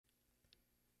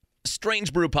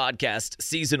Strange Brew Podcast,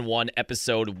 Season 1,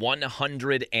 Episode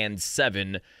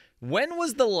 107. When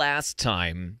was the last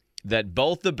time that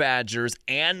both the Badgers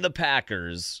and the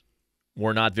Packers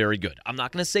were not very good? I'm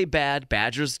not going to say bad.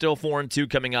 Badgers still 4-2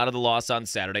 coming out of the loss on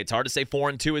Saturday. It's hard to say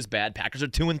 4-2 is bad. Packers are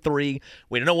 2-3.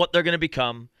 We don't know what they're going to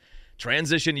become.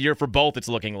 Transition year for both, it's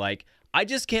looking like. I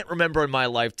just can't remember in my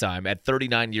lifetime, at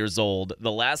 39 years old,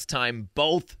 the last time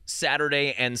both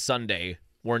Saturday and Sunday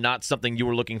were not something you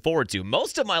were looking forward to.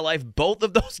 Most of my life, both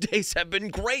of those days have been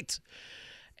great.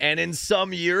 And in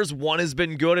some years, one has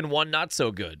been good and one not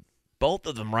so good. Both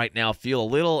of them right now feel a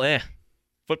little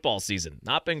Football season.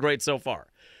 Not been great so far.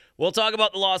 We'll talk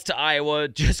about the loss to Iowa.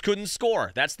 Just couldn't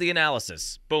score. That's the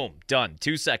analysis. Boom. Done.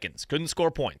 2 seconds. Couldn't score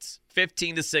points.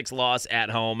 15-6 loss at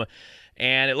home.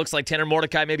 And it looks like Tanner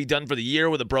Mordecai may be done for the year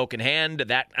with a broken hand.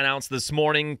 That announced this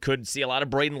morning. Could see a lot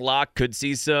of Braden Locke. Could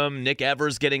see some Nick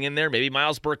Evers getting in there. Maybe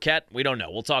Miles Burkett. We don't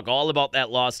know. We'll talk all about that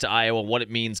loss to Iowa, what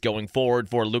it means going forward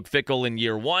for Luke Fickell in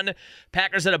year one.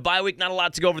 Packers had a bye week. Not a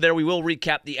lot to go over there. We will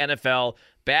recap the NFL.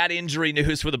 Bad injury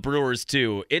news for the Brewers,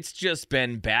 too. It's just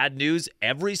been bad news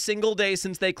every single day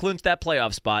since they clinched that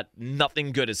playoff spot.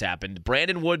 Nothing good has happened.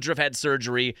 Brandon Woodruff had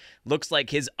surgery. Looks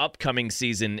like his upcoming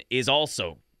season is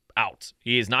also out.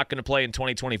 He is not going to play in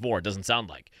 2024, it doesn't sound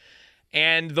like.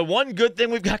 And the one good thing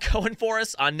we've got going for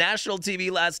us, on national TV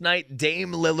last night,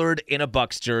 Dame Lillard in a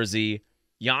Bucks jersey.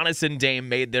 Giannis and Dame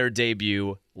made their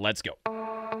debut. Let's go.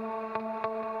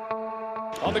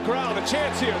 On the ground, a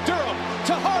chance here. Durham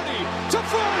to Hardy to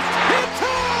first. Hit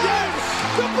time! Yes!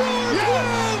 The Brewers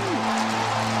win!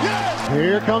 Yes!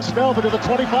 Here comes Melvin to the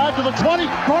 25, to the 20,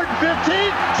 Gordon 15, 10,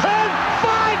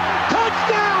 5,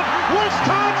 touchdown!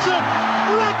 Wisconsin!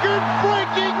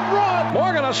 Record-breaking run!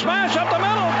 Morgan a smash up the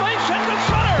middle, face into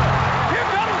center. Here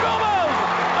comes Gomez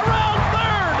around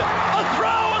third. A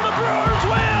throw and the Brewers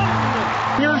win!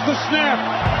 Here's the snap.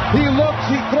 He looks,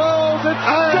 he throws, it's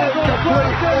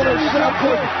complete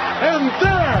interception. And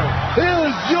there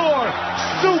is your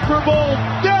Super Bowl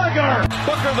dagger.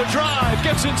 Booker the drive,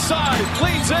 gets inside,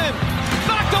 leans in,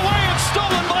 knocked away and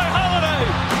stolen by Holiday.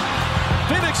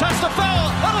 Phoenix has to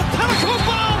foul, and a pinnacle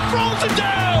ball throws it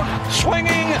down.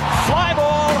 Swinging fly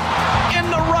ball in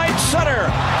the right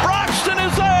center. Broxton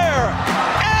is there,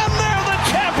 and they're the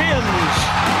champions.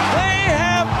 They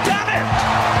have done it.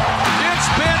 It's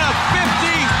been a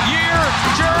 50-year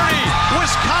journey.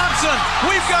 Wisconsin,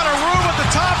 we've got a room at the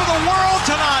top of the world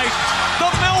tonight. The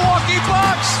Milwaukee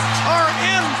Bucks are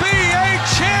NBA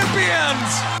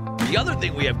champions. The other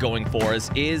thing we have going for us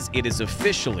is it is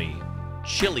officially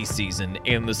chilly season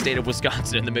in the state of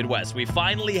Wisconsin in the Midwest. We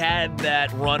finally had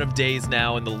that run of days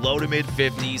now in the low to mid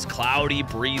 50s, cloudy,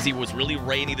 breezy, was really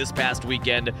rainy this past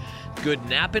weekend. Good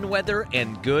napping weather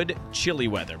and good chilly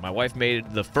weather. My wife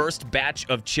made the first batch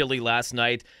of chili last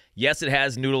night. Yes, it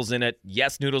has noodles in it.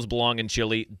 Yes, noodles belong in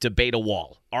chili. Debate a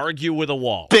wall. Argue with a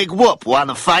wall. Big whoop. Want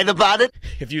to fight about it?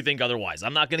 If you think otherwise.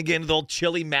 I'm not going to get into the old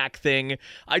chili mac thing.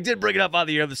 I did bring it up on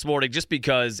the air this morning just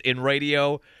because in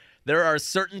radio, there are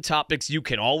certain topics you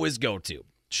can always go to.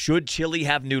 Should chili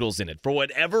have noodles in it? For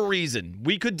whatever reason,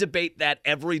 we could debate that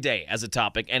every day as a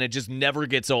topic, and it just never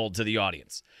gets old to the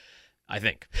audience. I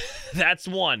think. That's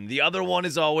one. The other one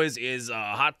is always, is a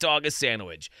hot dog a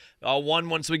sandwich? One,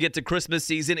 once we get to Christmas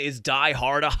season, is Die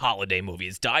Hard a holiday movie?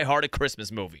 Is Die Hard a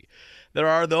Christmas movie? There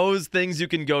are those things you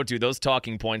can go to, those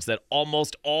talking points that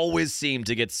almost always seem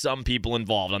to get some people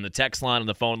involved on the text line, on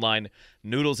the phone line.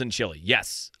 Noodles and chili.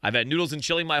 Yes, I've had noodles and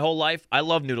chili my whole life. I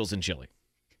love noodles and chili.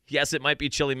 Yes, it might be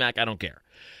chili mac. I don't care.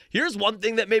 Here's one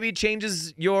thing that maybe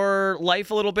changes your life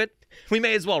a little bit. We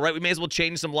may as well, right? We may as well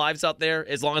change some lives out there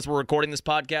as long as we're recording this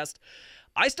podcast.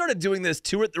 I started doing this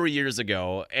 2 or 3 years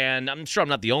ago, and I'm sure I'm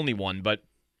not the only one, but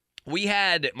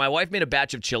my wife made a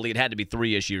batch of chili. It had to be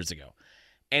 3-ish years ago.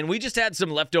 And we just had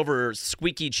some leftover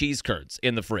squeaky cheese curds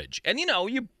in the fridge. And,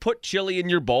 you put chili in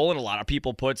your bowl, and a lot of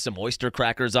people put some oyster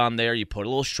crackers on there. You put a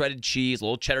little shredded cheese, a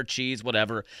little cheddar cheese,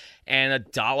 whatever, and a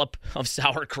dollop of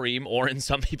sour cream. Or in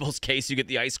some people's case, you get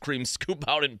the ice cream scoop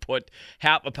out and put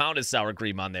half a pound of sour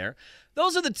cream on there.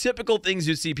 Those are the typical things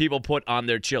you see people put on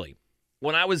their chili.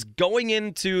 When I was going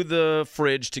into the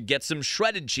fridge to get some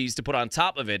shredded cheese to put on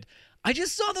top of it, I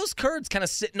just saw those curds kind of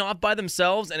sitting off by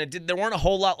themselves, and there weren't a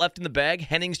whole lot left in the bag.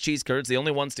 Henning's cheese curds, the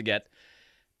only ones to get.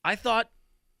 I thought,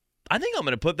 I think I'm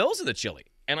going to put those in the chili.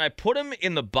 And I put them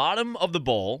in the bottom of the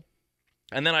bowl,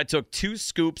 and then I took 2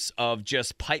 scoops of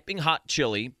just piping hot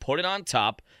chili, put it on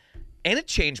top, and it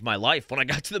changed my life when I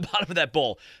got to the bottom of that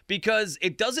bowl because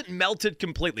it doesn't melt it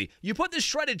completely. You put the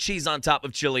shredded cheese on top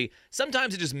of chili,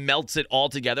 sometimes it just melts it all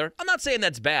together. I'm not saying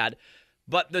that's bad,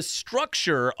 but the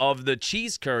structure of the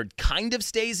cheese curd kind of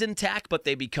stays intact, but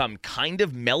they become kind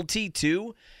of melty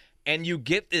too. And you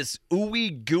get this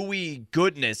ooey gooey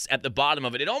goodness at the bottom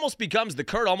of it. The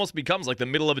curd almost becomes like the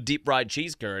middle of a deep fried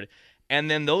cheese curd.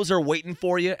 And then those are waiting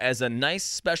for you as a nice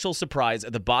special surprise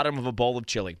at the bottom of a bowl of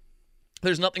chili.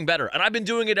 There's nothing better. And I've been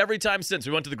doing it every time since.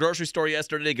 We went to the grocery store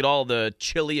yesterday to get all the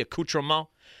chili accoutrement.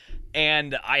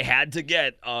 And I had to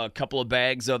get a couple of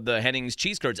bags of the Hennings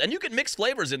cheese curds. And you can mix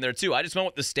flavors in there, too. I just went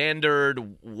with the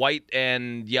standard white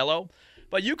and yellow.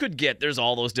 But you could there's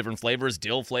all those different flavors,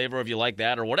 dill flavor if you like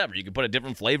that or whatever. You could put a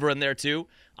different flavor in there, too.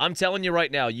 I'm telling you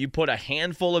right now, you put a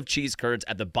handful of cheese curds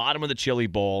at the bottom of the chili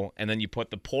bowl, and then you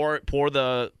put pour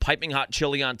the piping hot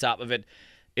chili on top of it.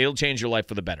 It'll change your life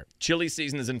for the better. Chili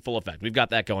season is in full effect. We've got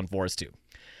that going for us, too.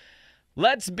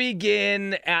 Let's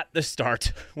begin at the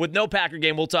start. With no Packer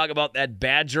game, we'll talk about that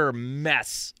Badger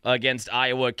mess against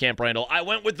Iowa at Camp Randall. I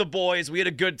went with the boys. We had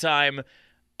a good time,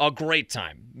 a great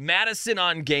time. Madison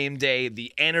on game day,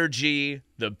 the energy,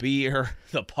 the beer,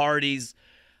 the parties.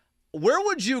 Where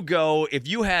would you go if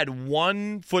you had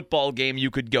one football game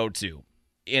you could go to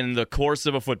in the course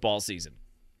of a football season?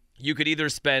 You could either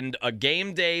spend a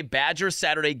game day, Badger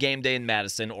Saturday game day in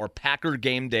Madison, or Packer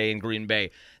game day in Green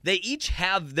Bay. They each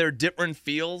have their different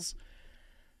feels.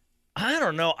 I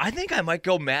don't know. I think I might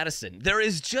go Madison. There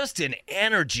is just an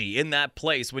energy in that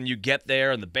place when you get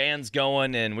there and the band's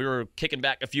going, and we were kicking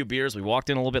back a few beers. We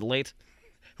walked in a little bit late.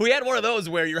 We had one of those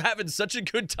where you're having such a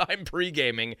good time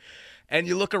pre-gaming, and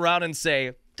you look around and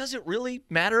say, does it really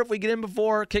matter if we get in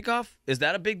before kickoff? Is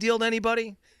that a big deal to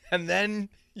anybody? And then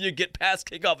you get past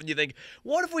kickoff and you think,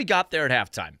 what if we got there at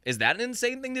halftime? Is that an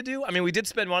insane thing to do? I mean, we did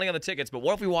spend money on the tickets, but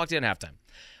what if we walked in at halftime?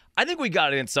 I think we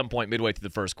got it at some point midway through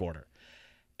the first quarter.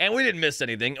 And we didn't miss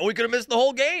anything. We could have missed the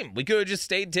whole game. We could have just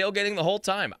stayed tailgating the whole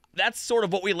time. That's sort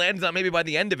of what we landed on maybe by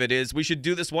the end of it is we should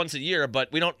do this once a year, but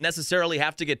we don't necessarily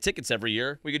have to get tickets every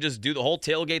year. We could just do the whole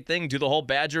tailgate thing, do the whole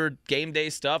Badger game day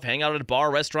stuff, hang out at a bar,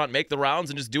 restaurant, make the rounds,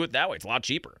 and just do it that way. It's a lot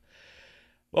cheaper.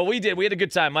 Well, we did. We had a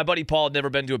good time. My buddy Paul had never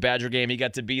been to a Badger game. He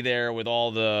got to be there with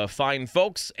all the fine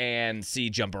folks and see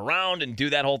jump around and do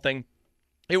that whole thing.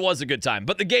 It was a good time.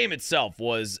 But the game itself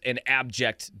was an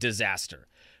abject disaster.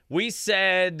 We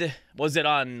said, was it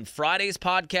on Friday's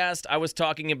podcast? I was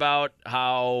talking about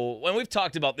how, and we've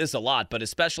talked about this a lot, but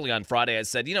especially on Friday, I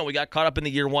said, we got caught up in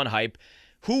the year one hype.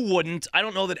 Who wouldn't? I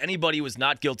don't know that anybody was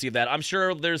not guilty of that. I'm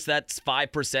sure there's that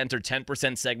 5% or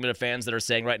 10% segment of fans that are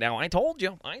saying right now, I told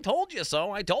you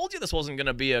so. I told you this wasn't going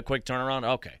to be a quick turnaround.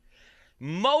 Okay.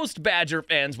 Most Badger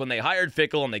fans, when they hired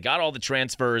Fickell and they got all the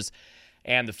transfers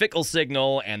and the Fickell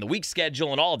signal and the week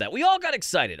schedule and all of that, we all got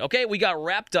excited, okay? We got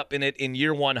wrapped up in it in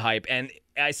year one hype. And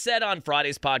I said on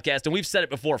Friday's podcast, and we've said it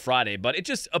before Friday, but it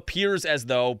just appears as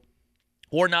though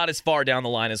we're not as far down the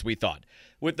line as we thought.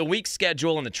 With the week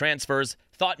schedule and the transfers,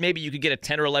 thought maybe you could get a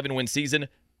 10 or 11 win season.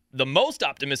 The most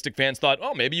optimistic fans thought,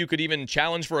 maybe you could even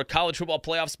challenge for a college football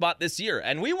playoff spot this year.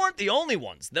 And we weren't the only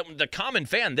ones. The common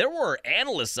fan, there were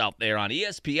analysts out there on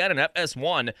ESPN and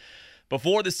FS1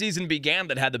 before the season began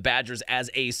that had the Badgers as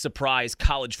a surprise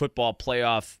college football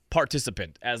playoff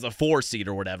participant, as a 4 seed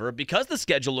or whatever, because the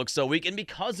schedule looked so weak and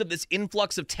because of this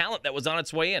influx of talent that was on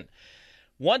its way in.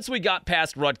 Once we got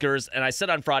past Rutgers, and I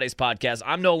said on Friday's podcast,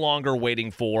 I'm no longer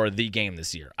waiting for the game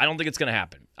this year. I don't think it's going to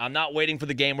happen. I'm not waiting for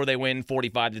the game where they win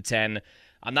 45-10.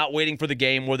 I'm not waiting for the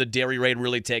game where the dairy raid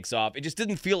really takes off. It just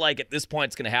didn't feel like at this point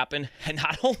it's going to happen. And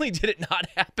not only did it not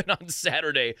happen on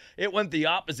Saturday, it went the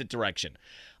opposite direction.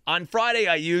 On Friday,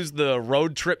 I used the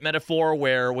road trip metaphor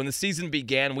where when the season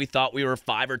began, we thought we were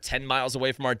 5 or 10 miles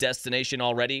away from our destination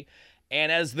already.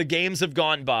 And as the games have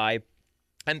gone by,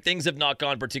 and things have not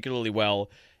gone particularly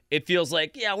well, it feels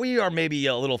like, we are maybe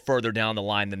a little further down the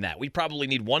line than that. We probably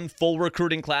need one full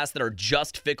recruiting class that are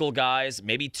just Fickell guys,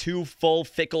 maybe 2 full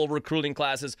Fickell recruiting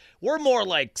classes. We're more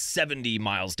like 70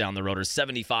 miles down the road or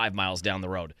 75 miles down the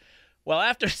road. Well,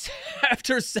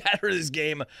 after Saturday's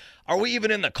game, are we even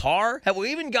in the car? Have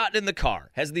we even gotten in the car?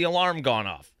 Has the alarm gone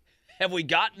off? Have we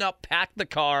gotten up, packed the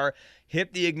car,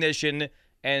 hit the ignition,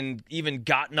 and even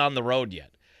gotten on the road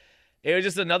yet? It was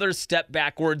just another step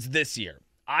backwards this year.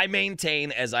 I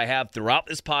maintain, as I have throughout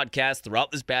this podcast,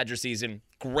 throughout this Badger season,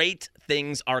 great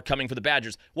things are coming for the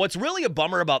Badgers. What's really a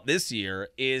bummer about this year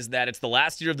is that it's the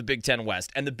last year of the Big Ten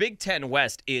West, and the Big Ten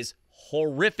West is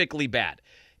horrifically bad.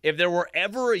 If there were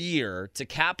ever a year to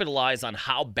capitalize on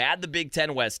how bad the Big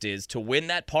Ten West is, to win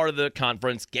that part of the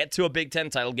conference, get to a Big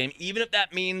Ten title game, even if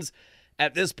that means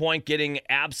at this point getting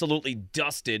absolutely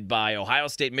dusted by Ohio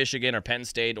State, Michigan, or Penn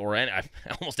State, or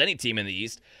almost any team in the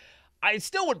East, I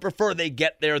still would prefer they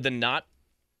get there than not.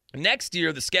 Next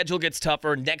year, the schedule gets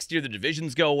tougher. Next year, the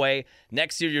divisions go away.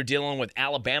 Next year, you're dealing with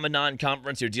Alabama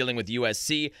non-conference. You're dealing with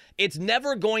USC. It's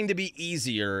never going to be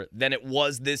easier than it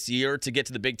was this year to get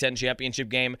to the Big Ten championship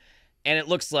game, and it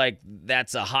looks like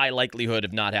that's a high likelihood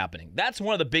of not happening. That's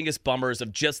one of the biggest bummers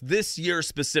of just this year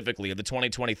specifically, of the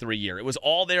 2023 year. It was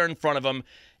all there in front of them.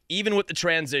 Even with the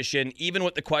transition, even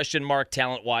with the question mark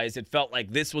talent-wise, it felt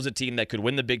like this was a team that could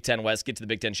win the Big Ten West, get to the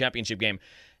Big Ten championship game.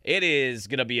 It is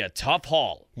going to be a tough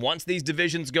haul once these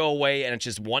divisions go away and it's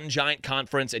just one giant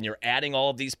conference and you're adding all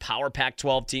of these Power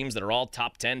Pac-12 teams that are all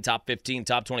top 10, top 15,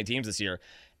 top 20 teams this year.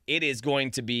 It is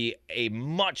going to be a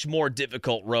much more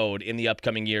difficult road in the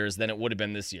upcoming years than it would have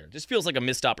been this year. Just feels like a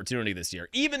missed opportunity this year.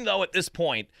 Even though at this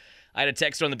point, I had a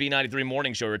texter on the B93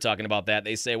 morning show. We were talking about that.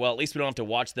 They say, well, at least we don't have to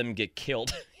watch them get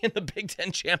killed in the Big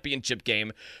Ten championship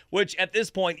game, which at this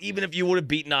point, even if you would have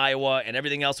beaten Iowa and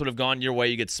everything else would have gone your way,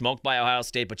 you get smoked by Ohio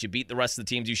State, but you beat the rest of the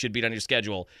teams you should beat on your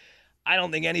schedule. I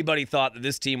don't think anybody thought that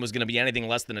this team was going to be anything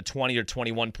less than a 20 or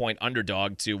 21-point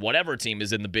underdog to whatever team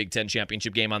is in the Big Ten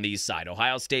championship game on the east side.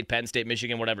 Ohio State, Penn State,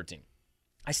 Michigan, whatever team.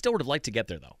 I still would have liked to get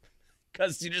there, though,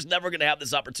 because you're just never going to have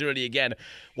this opportunity again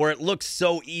where it looks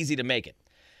so easy to make it.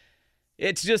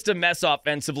 It's just a mess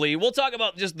offensively. We'll talk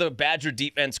about just the Badger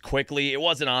defense quickly. It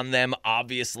wasn't on them,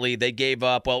 obviously. They gave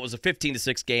up, well, it was a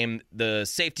 15-6 game. The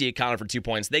safety accounted for 2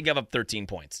 points. They gave up 13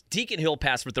 points. Deacon Hill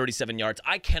passed for 37 yards.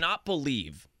 I cannot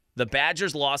believe the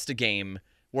Badgers lost a game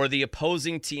where the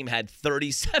opposing team had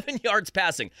 37 yards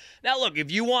passing. Now, look,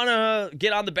 if you want to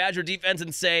get on the Badger defense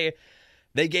and say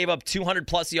they gave up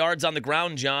 200-plus yards on the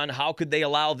ground, John, how could they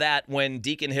allow that when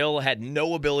Deacon Hill had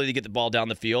no ability to get the ball down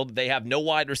the field? They have no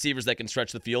wide receivers that can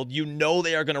stretch the field. You know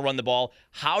they are going to run the ball.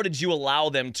 How did you allow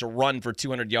them to run for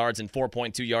 200 yards and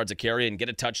 4.2 yards a carry and get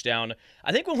a touchdown?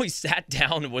 I think when we sat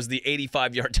down, it was the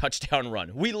 85-yard touchdown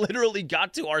run. We literally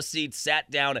got to our seats,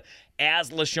 sat down as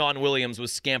LaShawn Williams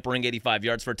was scampering 85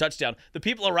 yards for a touchdown. The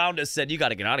people around us said, you got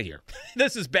to get out of here.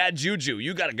 This is bad juju.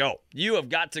 You got to go. You have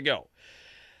got to go.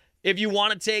 If you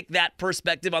want to take that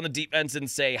perspective on the defense and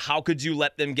say, how could you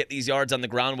let them get these yards on the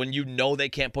ground when you know they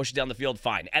can't push it down the field?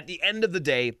 Fine. At the end of the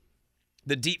day,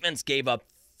 the defense gave up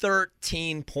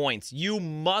 13 points. You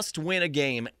must win a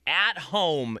game at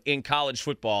home in college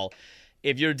football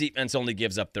if your defense only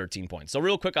gives up 13 points. So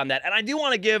real quick on that, and I do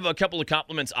want to give a couple of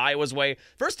compliments Iowa's way.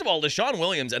 First of all, LaShawn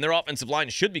Williams and their offensive line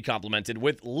should be complimented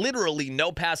with literally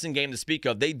no passing game to speak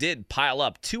of. They did pile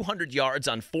up 200 yards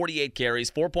on 48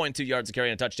 carries, 4.2 yards a carry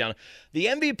and a touchdown. The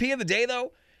MVP of the day,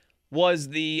 though, was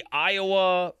the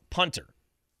Iowa punter.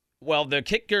 Well, the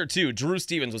kicker, too, Drew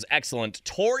Stevens, was excellent.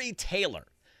 Torrey Taylor.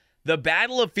 The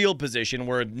battle of field position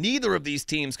where neither of these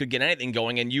teams could get anything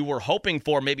going and you were hoping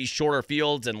for maybe shorter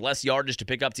fields and less yardage to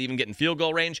pick up to even get in field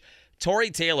goal range. Torrey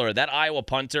Taylor, that Iowa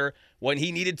punter, when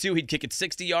he needed to, he'd kick it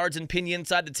 60 yards and pin you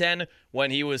inside the 10.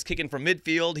 When he was kicking from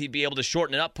midfield, he'd be able to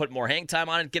shorten it up, put more hang time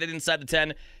on it, get it inside the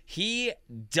 10. He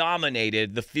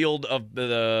dominated the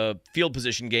field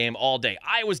position game all day.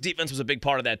 Iowa's defense was a big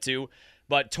part of that too.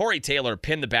 But Torrey Taylor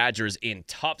pinned the Badgers in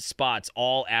tough spots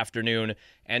all afternoon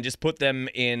and just put them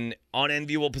in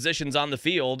unenviable positions on the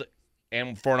field.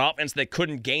 And for an offense that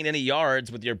couldn't gain any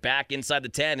yards with your back inside the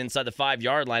 10, inside the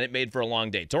 5-yard line, it made for a long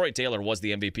day. Torrey Taylor was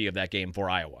the MVP of that game for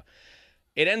Iowa.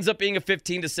 It ends up being a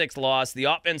 15-6 loss. The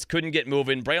offense couldn't get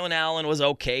moving. Braylon Allen was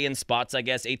okay in spots, I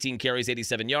guess. 18 carries,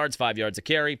 87 yards, 5 yards a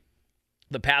carry.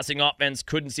 The passing offense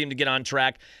couldn't seem to get on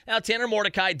track. Now, Tanner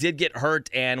Mordecai did get hurt,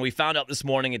 and we found out this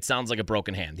morning it sounds like a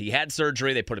broken hand. He had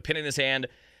surgery. They put a pin in his hand.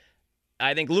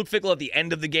 I think Luke Fickell at the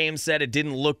end of the game said it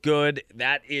didn't look good.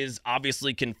 That is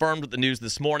obviously confirmed with the news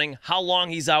this morning. How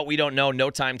long he's out, we don't know. No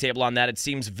timetable on that. It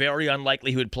seems very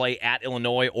unlikely he would play at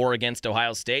Illinois or against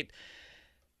Ohio State.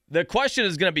 The question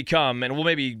is going to become, and we'll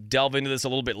maybe delve into this a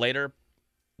little bit later,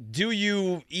 do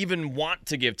you even want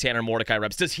to give Tanner Mordecai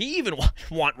reps? Does he even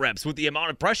want reps with the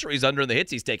amount of pressure he's under and the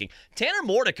hits he's taking? Tanner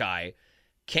Mordecai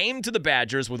came to the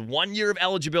Badgers with 1 year of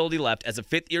eligibility left as a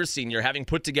fifth-year senior, having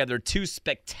put together 2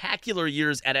 spectacular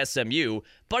years at SMU,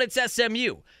 but it's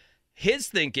SMU. His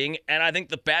thinking, and I think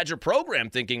the Badger program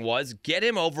thinking, was get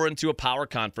him over into a power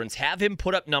conference, have himo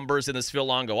put up numbers in this Phil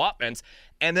Longo offense,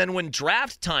 and then when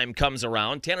draft time comes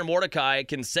around, Tanner Mordecai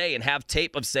can say and have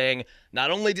tape of saying,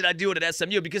 not only did I do it at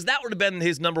SMU, because that would have been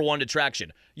his number one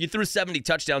detraction. You threw 70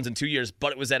 touchdowns in 2 years,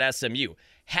 but it was at SMU.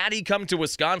 Had he come to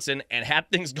Wisconsin and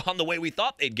had things gone the way we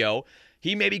thought they'd go,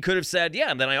 he maybe could have said,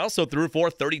 yeah, and then I also threw for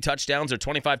 30 touchdowns or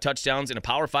 25 touchdowns in a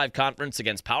Power 5 conference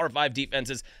against Power 5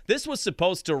 defenses. This was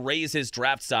supposed to raise his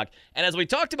draft stock. And as we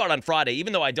talked about on Friday,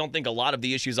 even though I don't think a lot of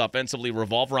the issues offensively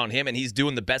revolve around him and he's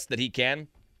doing the best that he can,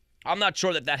 I'm not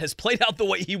sure that has played out the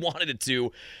way he wanted it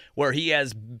to, where he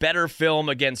has better film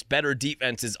against better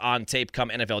defenses on tape come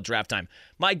NFL draft time.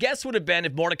 My guess would have been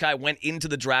if Mordecai went into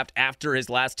the draft after his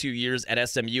last 2 years at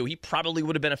SMU, he probably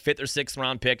would have been a 5th or 6th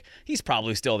round pick. He's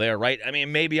probably still there, right? I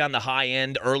mean, maybe on the high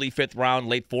end, early 5th round,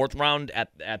 late 4th round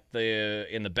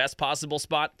in the best possible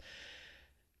spot.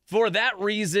 For that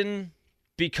reason,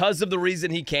 because of the reason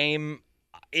he came,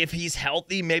 if he's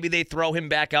healthy, maybe they throw him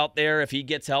back out there if he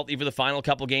gets healthy for the final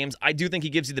couple games. I do think he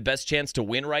gives you the best chance to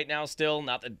win right now still.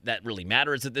 Not that that really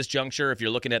matters at this juncture. If you're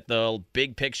looking at the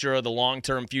big picture, the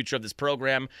long-term future of this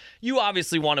program, you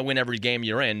obviously want to win every game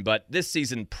you're in, but this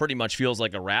season pretty much feels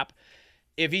like a wrap.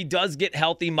 If he does get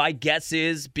healthy, my guess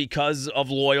is because of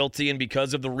loyalty and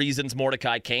because of the reasons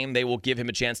Mordecai came, they will give him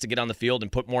a chance to get on the field and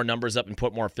put more numbers up and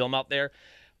put more film out there.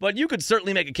 But you could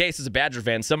certainly make a case as a Badger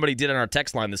fan. Somebody did on our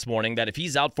text line this morning that if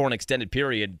he's out for an extended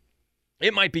period,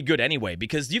 it might be good anyway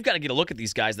because you've got to get a look at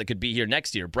these guys that could be here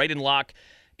next year. Braden Locke,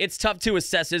 it's tough to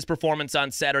assess his performance on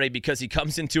Saturday because he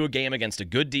comes into a game against a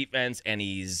good defense and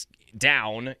he's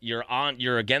down. You're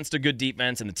against a good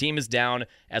defense and the team is down.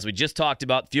 As we just talked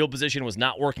about, field position was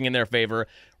not working in their favor.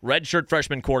 Redshirt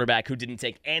freshman quarterback who didn't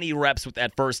take any reps with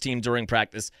that first team during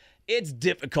practice. It's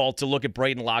difficult to look at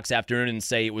Braden Locke's afternoon and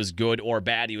say it was good or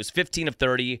bad. He was 15 of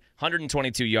 30,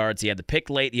 122 yards. He had the pick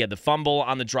late. He had the fumble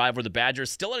on the drive where the Badgers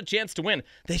still had a chance to win.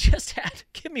 They just had,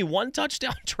 give me one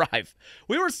touchdown drive.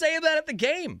 We were saying that at the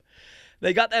game.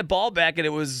 They got that ball back, and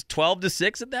it was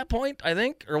 12-6 at that point, I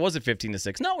think. Or was it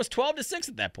 15-6? No, it was 12-6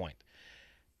 at that point.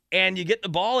 And you get the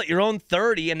ball at your own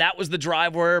 30, and that was the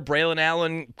drive where Braylon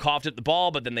Allen coughed at the ball,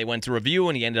 but then they went to review,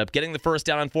 and he ended up getting the first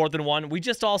down on 4th and 1. We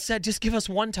just all said, just give us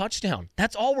one touchdown.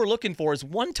 That's all we're looking for is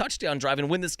one touchdown drive and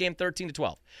win this game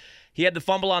 13-12. He had the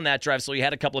fumble on that drive, so he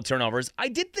had a couple of turnovers. I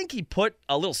did think he put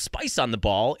a little spice on the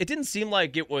ball. It didn't seem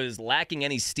like it was lacking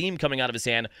any steam coming out of his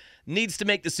hand. Needs to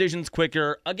make decisions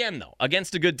quicker. Again, though,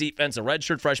 against a good defense, a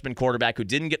redshirt freshman quarterback who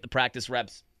didn't get the practice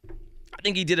reps. I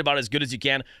think he did about as good as you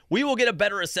can. We will get a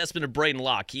better assessment of Braden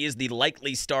Locke. He is the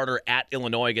likely starter at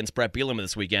Illinois against Brett Bielema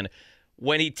this weekend.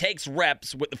 When he takes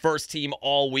reps with the first team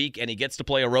all week and he gets to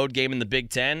play a road game in the Big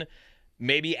Ten,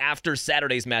 maybe after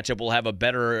Saturday's matchup we'll have a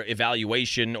better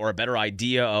evaluation or a better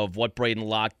idea of what Braden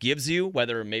Locke gives you,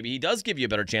 whether maybe he does give you a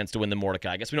better chance to win than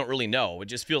Mordecai. I guess we don't really know. It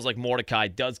just feels like Mordecai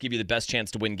does give you the best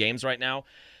chance to win games right now.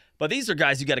 But these are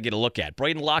guys you got to get a look at.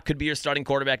 Braden Locke could be your starting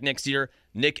quarterback next year.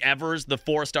 Nick Evers, the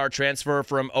 4-star transfer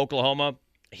from Oklahoma,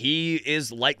 he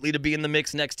is likely to be in the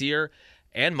mix next year.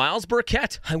 And Miles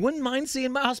Burkett. I wouldn't mind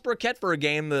seeing Miles Burkett for a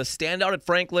game. The standout at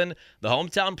Franklin, the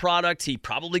hometown product. He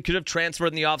probably could have transferred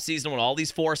in the offseason when all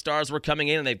these 4-stars were coming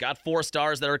in, and they've got 4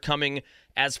 stars that are coming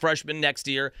as freshmen next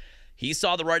year. He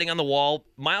saw the writing on the wall.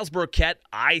 Miles Burkett,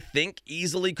 I think,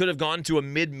 easily could have gone to a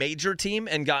mid-major team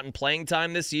and gotten playing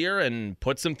time this year and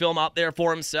put some film out there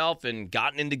for himself and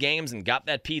gotten into games and got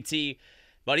that PT.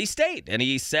 But he stayed, and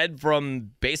he said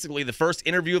from basically the first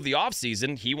interview of the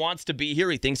offseason, he wants to be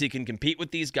here. He thinks he can compete with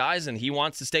these guys, and he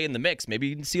wants to stay in the mix. Maybe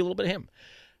you can see a little bit of him.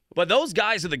 But those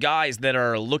guys are the guys that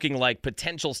are looking like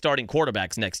potential starting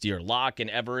quarterbacks next year. Locke and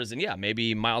Evers, and yeah,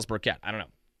 maybe Miles Burkett. I don't know.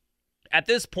 At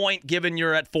this point, given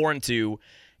you're at 4-2,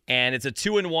 and it's a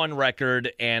 2-1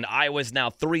 record, and Iowa's now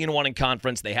 3-1 in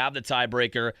conference, they have the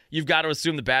tiebreaker. You've got to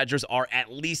assume the Badgers are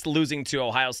at least losing to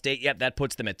Ohio State. Yet that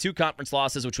puts them at 2 conference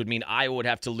losses, which would mean Iowa would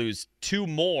have to lose 2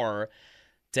 more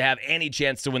to have any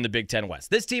chance to win the Big Ten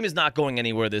West. This team is not going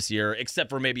anywhere this year, except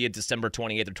for maybe a December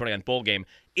 28th or 29th bowl game.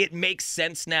 It makes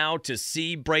sense now to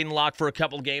see Braden Locke for a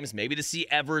couple games, maybe to see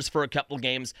Evers for a couple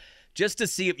games, just to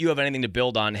see if you have anything to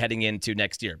build on heading into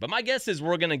next year. But my guess is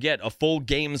we're going to get a full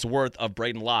game's worth of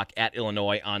Braden Locke at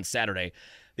Illinois on Saturday.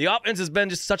 The offense has been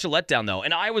just such a letdown, though.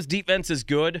 And Iowa's defense is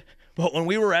good, but when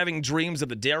we were having dreams of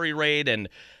the Dairy Raid and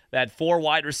that 4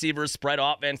 wide receivers spread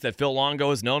offense that Phil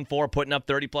Longo is known for, putting up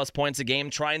 30-plus points a game,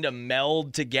 trying to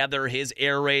meld together his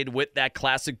air raid with that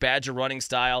classic Badger running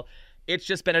style, it's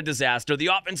just been a disaster. The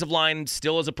offensive line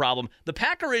still is a problem. The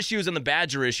Packer issues and the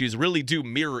Badger issues really do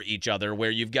mirror each other,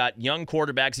 where you've got young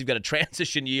quarterbacks, you've got a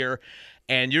transition year,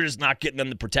 and you're just not getting them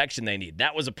the protection they need.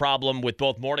 That was a problem with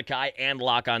both Mordecai and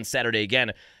Locke on Saturday.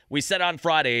 Again, we said on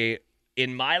Friday,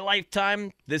 in my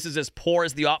lifetime, this is as poor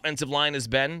as the offensive line has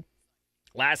been.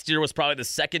 Last year was probably the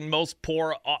second most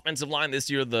poor offensive line. This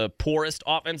year, the poorest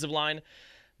offensive line.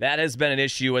 That has been an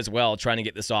issue as well, trying to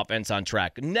get this offense on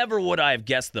track. Never would I have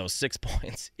guessed those 6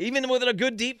 points, even with a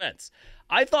good defense.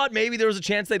 I thought maybe there was a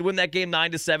chance they'd win that game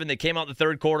 9-7. They came out in the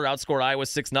third quarter, outscored Iowa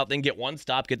 6-0, get one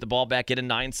stop, get the ball back, get a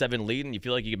 9-7 lead, and you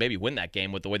feel like you could maybe win that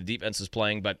game with the way the defense was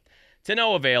playing. But to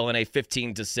no avail in a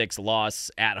 15-6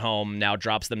 loss at home. Now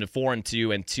drops them to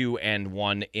 4-2 and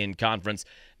 2-1 in conference.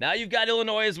 Now you've got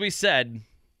Illinois, as we said.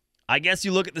 I guess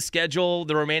you look at the schedule,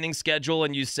 the remaining schedule,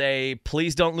 and you say,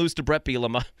 please don't lose to Brett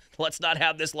Bielema. Let's not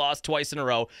have this loss twice in a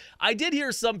row. I did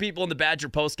hear some people in the Badger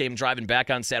postgame driving back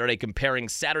on Saturday comparing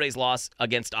Saturday's loss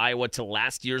against Iowa to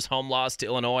last year's home loss to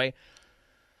Illinois.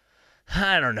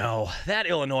 I don't know. That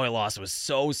Illinois loss was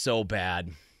so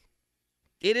bad.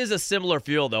 It is a similar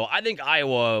feel, though. I think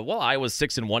Iowa's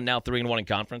 6-1 now, 3-1 in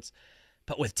conference.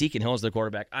 But with Deacon Hill as the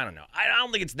quarterback, I don't know. I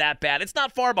don't think it's that bad. It's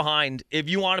not far behind. If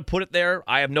you want to put it there,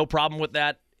 I have no problem with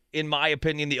that. In my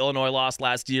opinion, the Illinois loss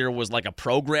last year was like a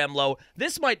program low.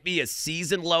 This might be a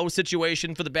season low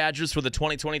situation for the Badgers for the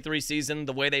 2023 season,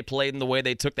 the way they played and the way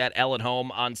they took that L at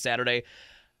home on Saturday.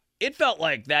 It felt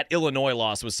like that Illinois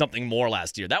loss was something more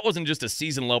last year. That wasn't just a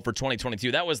season low for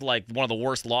 2022. That was like one of the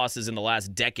worst losses in the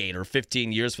last decade or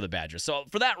 15 years for the Badgers. So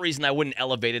for that reason, I wouldn't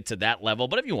elevate it to that level.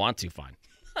 But if you want to, fine.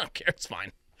 I don't care. It's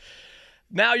fine.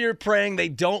 Now you're praying they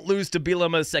don't lose to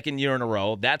Bielema a second year in a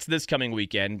row. That's this coming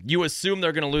weekend. You assume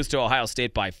they're going to lose to Ohio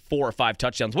State by 4 or 5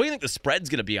 touchdowns. What do you think the spread's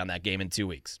going to be on that game in 2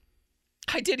 weeks?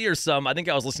 I did hear I think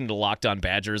I was listening to Locked On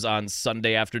Badgers on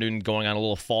Sunday afternoon going on a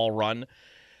little fall run.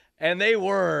 And they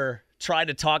were trying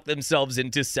to talk themselves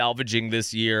into salvaging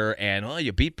this year. And,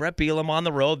 you beat Brett Bielema on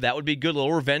the road. That would be good. A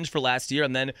little revenge for last year.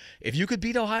 And then if you could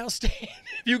beat Ohio State,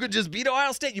 if you could just beat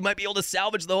Ohio State, you might be able to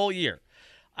salvage the whole year.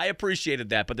 I appreciated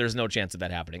that, but there's no chance of that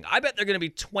happening. I bet they're going to be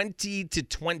 20 to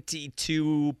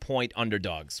 22 point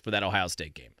underdogs for that Ohio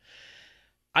State game.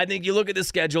 I think you look at the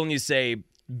schedule and you say,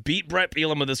 beat Brett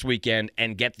Bielema this weekend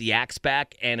and get the axe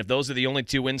back. And if those are the only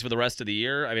 2 wins for the rest of the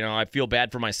year, I mean, I feel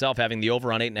bad for myself having the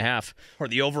over on 8.5 or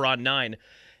the over on 9.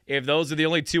 If those are the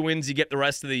only 2 wins you get the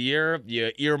rest of the year,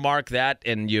 you earmark that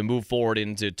and you move forward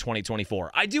into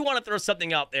 2024. I do want to throw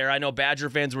something out there. I know Badger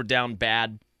fans were down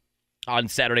bad on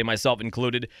Saturday, myself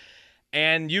included.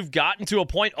 And you've gotten to a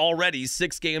point already,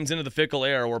 6 games into the Fickell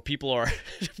era, where people are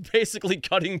basically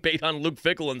cutting bait on Luke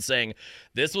Fickell and saying,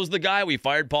 this was the guy, we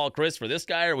fired Paul Chryst for this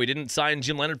guy, or we didn't sign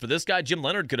Jim Leonard for this guy. Jim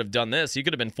Leonard could have done this. He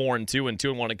could have been 4-2 and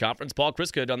 2-1 in conference. Paul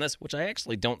Chryst could have done this, which I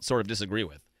actually don't sort of disagree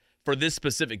with for this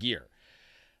specific year.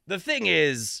 The thing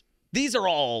is, these are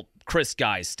all Chryst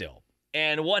guys still.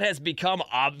 And what has become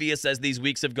obvious as these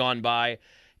weeks have gone by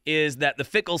is that the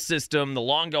Fickell system, the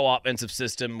Longo offensive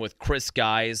system with Chryst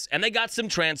guys, and they got some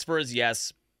transfers,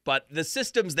 yes, but the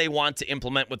systems they want to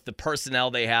implement with the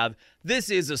personnel they have, this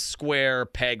is a square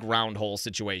peg round hole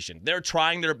situation. They're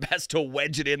trying their best to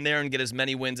wedge it in there and get as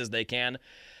many wins as they can.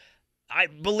 I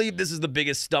believe this is the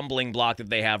biggest stumbling block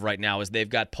that they have right now is they've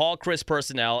got Paul Chryst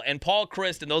personnel, and Paul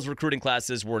Chryst and those recruiting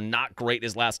classes were not great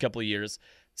his last couple of years.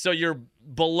 So you're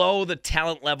below the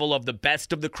talent level of the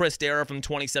best of the Chryst era from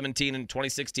 2017 and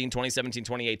 2016, 2017,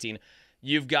 2018.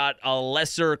 You've got a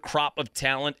lesser crop of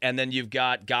talent, and then you've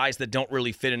got guys that don't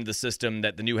really fit into the system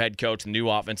that the new head coach, the new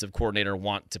offensive coordinator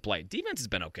want to play. Defense has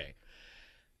been okay.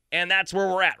 And that's where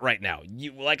we're at right now.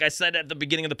 Like I said at the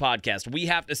beginning of the podcast, we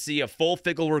have to see a full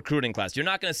Fickell recruiting class. You're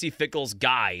not going to see Fickell's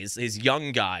guys, his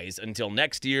young guys, until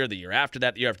next year, the year after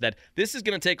that, the year after that. This is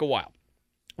going to take a while.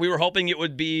 We were hoping it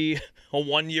would be a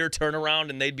 1-year turnaround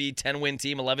and they'd be 10-win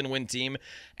team, 11-win team,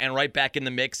 and right back in the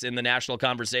mix in the national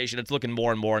conversation. It's looking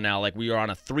more and more now like we are on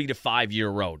a 3 to 5 year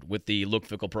road with the Luke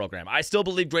Fickell program. I still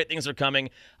believe great things are coming.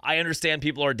 I understand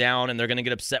people are down and they're going to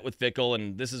get upset with Fickell,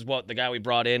 and this is what the guy we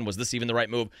brought in. Was this even the right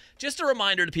move? Just a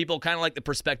reminder to people, kind of like the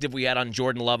perspective we had on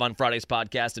Jordan Love on Friday's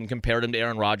podcast and compared him to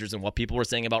Aaron Rodgers and what people were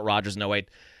saying about Rodgers in 08.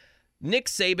 Nick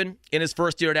Saban, in his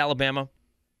first year at Alabama,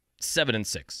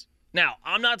 7-6. Now,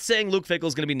 I'm not saying Luke Fickell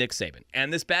is going to be Nick Saban,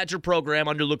 and this Badger program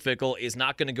under Luke Fickell is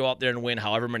not going to go out there and win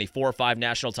however many 4 or 5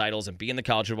 national titles and be in the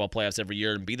college football playoffs every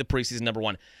year and be the preseason number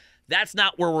 1. That's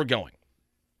not where we're going.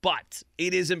 But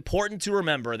it is important to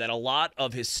remember that a lot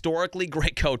of historically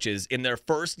great coaches in their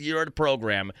first year at a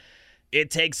program,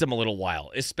 it takes them a little while,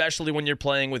 especially when you're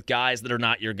playing with guys that are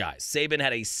not your guys. Saban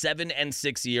had a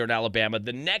 7-6 year in Alabama.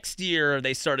 The next year,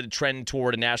 they started to trend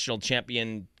toward a national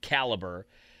champion caliber.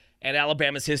 And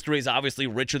Alabama's history is obviously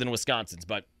richer than Wisconsin's,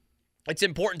 but it's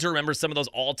important to remember some of those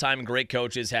all-time great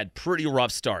coaches had pretty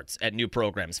rough starts at new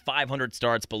programs, 500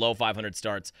 starts, below 500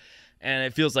 starts, and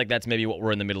it feels like that's maybe what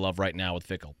we're in the middle of right now with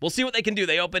Fickell. We'll see what they can do.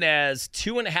 They open as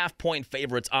 2.5-point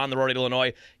favorites on the road at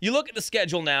Illinois. You look at the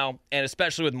schedule now, and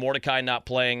especially with Mordecai not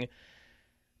playing,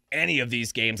 any of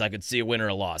these games, I could see a win or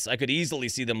a loss. I could easily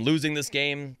see them losing this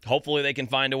game. Hopefully they can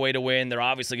find a way to win. They're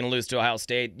obviously going to lose to Ohio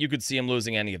State. You could see them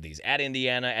losing any of these. At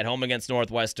Indiana, at home against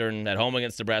Northwestern, at home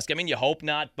against Nebraska. I mean, you hope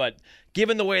not, but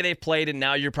given the way they've played, and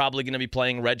now you're probably going to be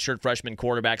playing redshirt freshman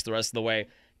quarterbacks the rest of the way,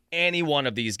 Any one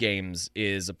of these games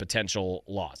is a potential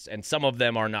loss, and some of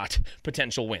them are not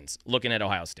potential wins, looking at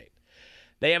Ohio State.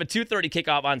 They have a 2:30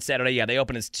 kickoff on Saturday. Yeah, they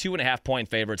open as 2.5-point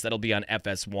favorites. That'll be on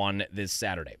FS1 this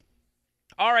Saturday.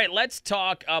 All right, let's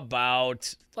talk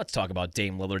about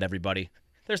Dame Lillard, everybody.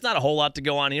 There's not a whole lot to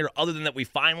go on here other than that we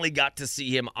finally got to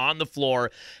see him on the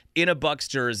floor in a Bucks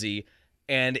jersey,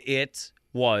 and it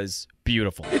was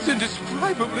beautiful. It's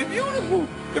indescribably beautiful.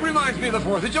 It reminds me of the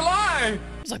 4th of July.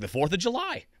 It's like the 4th of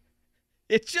July.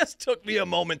 It just took me a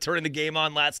moment turning the game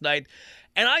on last night.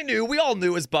 And we all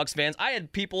knew as Bucks fans, I had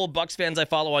Bucks fans I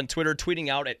follow on Twitter tweeting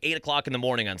out at 8 o'clock in the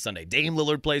morning on Sunday, Dame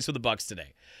Lillard plays for the Bucks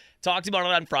today. Talked about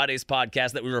it on Friday's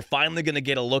podcast that we were finally going to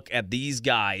get a look at these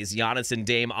guys, Giannis and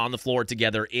Dame, on the floor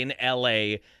together in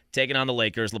L.A., taking on the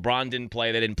Lakers. LeBron didn't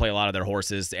play. They didn't play a lot of their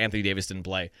horses. Anthony Davis didn't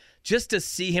play. Just to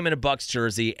see him in a Bucks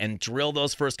jersey and drill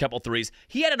those first couple threes.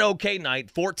 He had an okay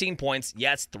night, 14 points.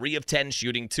 Yes, 3 of 10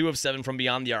 shooting, 2 of 7 from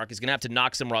beyond the arc. He's going to have to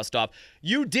knock some rust off.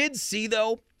 You did see,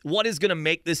 though, what is going to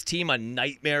make this team a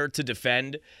nightmare to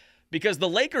defend. Because the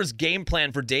Lakers' game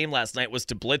plan for Dame last night was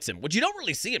to blitz him, which you don't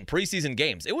really see in preseason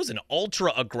games. It was an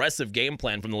ultra-aggressive game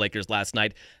plan from the Lakers last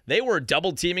night. They were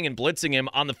double-teaming and blitzing him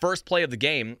on the first play of the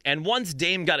game, and once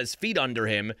Dame got his feet under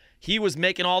him, he was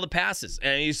making all the passes,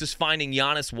 and he's just finding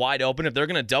Giannis wide open. If they're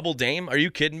going to double Dame, are you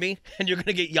kidding me? And you're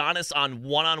going to get Giannis on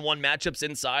one-on-one matchups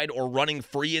inside or running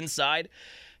free inside?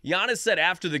 Giannis said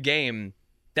after the game,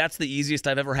 that's the easiest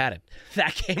I've ever had it.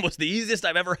 That game was the easiest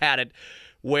I've ever had it,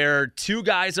 where 2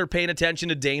 guys are paying attention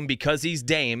to Dame because he's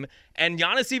Dame. And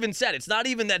Giannis even said it's not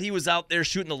even that he was out there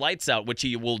shooting the lights out, which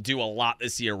he will do a lot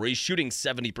this year, where he's shooting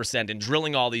 70% and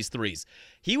drilling all these threes.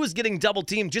 He was getting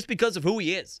double-teamed just because of who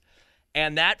he is.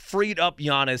 And that freed up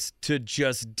Giannis to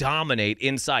just dominate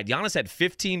inside. Giannis had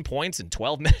 15 points in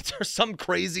 12 minutes or some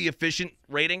crazy efficient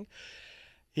rating.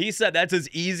 He said that's as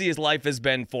easy as life has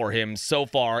been for him so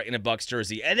far in a Bucks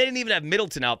jersey. And they didn't even have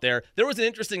Middleton out there. There was an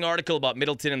interesting article about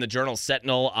Middleton in the Journal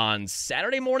Sentinel on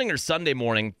Saturday morning or Sunday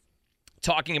morning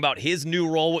talking about his new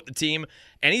role with the team,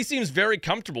 and he seems very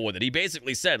comfortable with it. He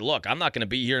basically said, look, I'm not going to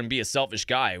be here and be a selfish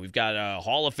guy. We've got a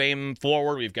Hall of Fame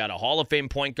forward. We've got a Hall of Fame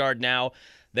point guard now.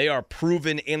 They are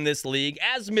proven in this league,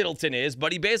 as Middleton is,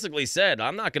 but he basically said,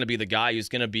 I'm not going to be the guy who's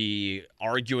going to be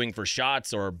arguing for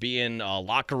shots or being a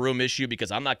locker room issue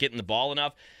because I'm not getting the ball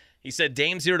enough. He said,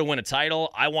 Dame's here to win a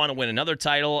title. I want to win another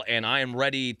title, and I am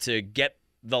ready to get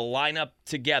the lineup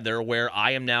together where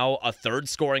I am now a third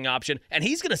scoring option. And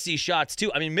he's going to see shots,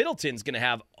 too. I mean, Middleton's going to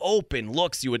have open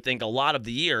looks, you would think, a lot of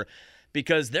the year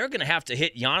because they're going to have to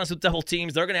hit Giannis with double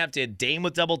teams. They're going to have to hit Dame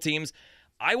with double teams.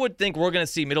 I would think we're going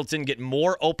to see Middleton get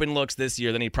more open looks this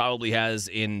year than he probably has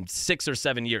in 6 or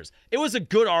 7 years. It was a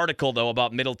good article, though,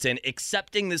 about Middleton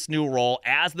accepting this new role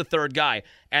as the third guy.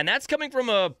 And that's coming from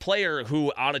a player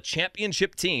who, on a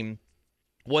championship team,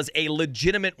 was a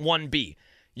legitimate 1B.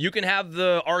 You can have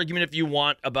the argument if you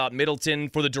want about Middleton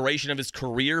for the duration of his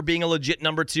career being a legit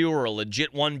number 2 or a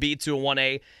legit 1B to a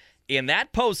 1A. In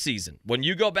that postseason, when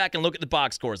you go back and look at the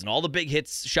box scores and all the big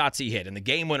shots he hit and the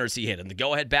game winners he hit and the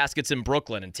go-ahead baskets in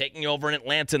Brooklyn and taking over in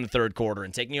Atlanta in the third quarter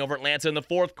and taking over Atlanta in the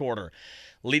fourth quarter,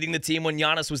 leading the team when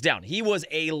Giannis was down, he was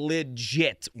a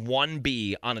legit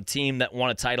 1B on a team that won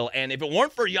a title. And if it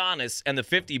weren't for Giannis and the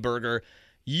 50-burger,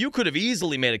 you could have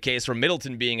easily made a case for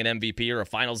Middleton being an MVP or a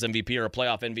finals MVP or a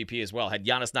playoff MVP as well, had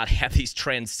Giannis not had these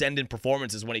transcendent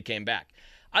performances when he came back.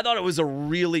 I thought it was a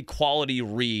really quality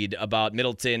read about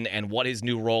Middleton and what his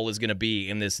new role is going to be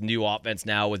in this new offense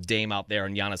now with Dame out there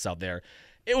and Giannis out there.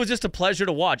 It was just a pleasure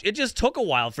to watch. It just took a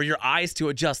while for your eyes to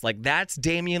adjust. Like, that's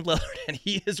Damian Lillard, and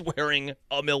he is wearing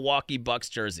a Milwaukee Bucks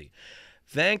jersey.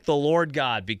 Thank the Lord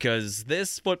God, because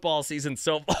this football season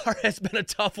so far has been a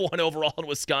tough one overall in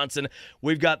Wisconsin.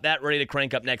 We've got that ready to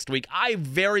crank up next week. I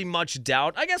very much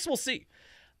doubt. I guess we'll see.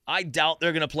 I doubt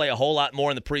they're going to play a whole lot more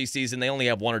in the preseason. They only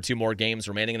have 1 or 2 more games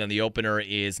remaining, and then the opener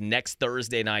is next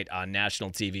Thursday night on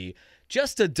national TV.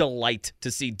 Just a delight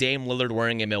to see Dame Lillard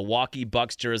wearing a Milwaukee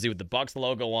Bucks jersey with the Bucks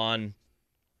logo on.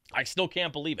 I still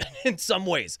can't believe it in some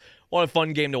ways. What a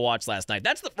fun game to watch last night.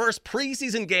 That's the first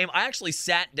preseason game. I actually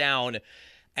sat down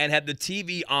and had the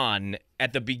TV on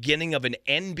at the beginning of an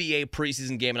NBA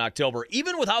preseason game in October.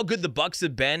 Even with how good the Bucks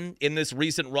have been in this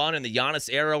recent run in the Giannis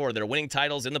era where they're winning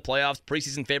titles in the playoffs,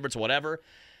 preseason favorites, whatever,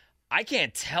 I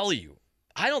can't tell you.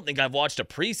 I don't think I've watched a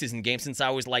preseason game since I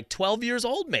was like 12 years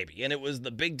old maybe, and it was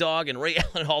the Big Dog and Ray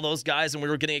Allen and all those guys, and we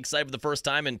were getting excited for the first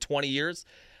time in 20 years.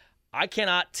 I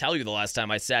cannot tell you the last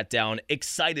time I sat down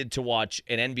excited to watch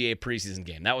an NBA preseason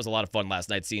game. That was a lot of fun last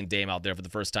night, seeing Dame out there for the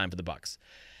first time for the Bucks.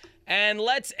 And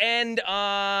let's end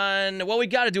on, well, we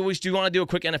got to do, we want to do a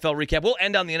quick NFL recap. We'll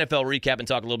end on the NFL recap and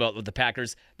talk a little bit about the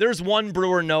Packers. There's one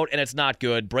Brewer note, and it's not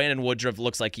good. Brandon Woodruff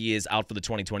looks like he is out for the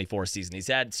 2024 season. He's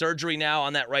had surgery now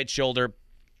on that right shoulder.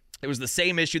 It was the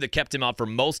same issue that kept him out for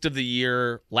most of the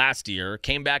year last year.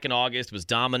 Came back in August, was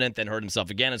dominant, then hurt himself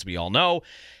again, as we all know.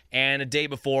 And a day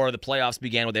before the playoffs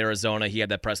began with Arizona, he had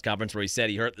that press conference where he said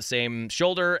he hurt the same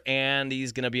shoulder and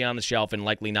he's going to be on the shelf and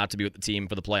likely not to be with the team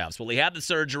for the playoffs. Well, he had the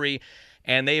surgery,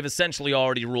 and they've essentially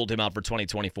already ruled him out for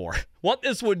 2024. What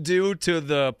this would do to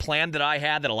the plan that I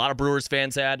had, that a lot of Brewers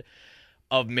fans had,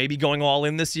 of maybe going all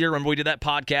in this year. Remember we did that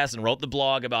podcast and wrote the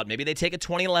blog about maybe they take a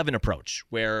 2011 approach,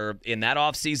 where in that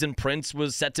offseason, Prince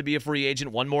was set to be a free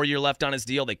agent, one more year left on his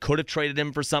deal. They could have traded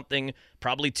him for something,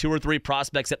 probably 2 or 3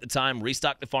 prospects at the time,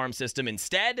 restocked the farm system.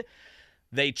 Instead,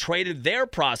 they traded their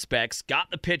prospects, got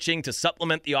the pitching to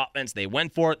supplement the offense. They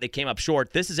went for it. They came up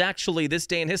short. This is actually this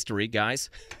day in history, guys,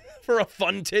 for a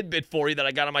fun tidbit for you that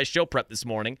I got on my show prep this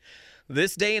morning.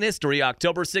 This day in history,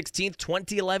 October 16th,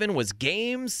 2011, was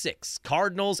Game 6,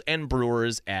 Cardinals and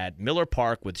Brewers at Miller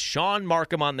Park with Sean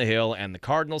Markham on the hill, and the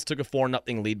Cardinals took a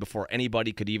 4-0 lead before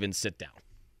anybody could even sit down.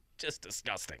 Just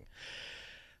disgusting.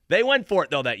 They went for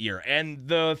it, though, that year, and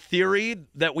the theory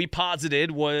that we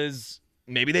posited was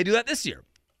maybe they do that this year.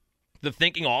 The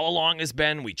thinking all along has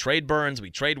been we trade Burns,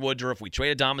 we trade Woodruff, we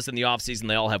trade Adames in the offseason.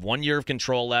 They all have 1 year of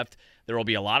control left. There will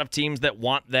be a lot of teams that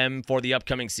want them for the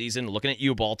upcoming season. Looking at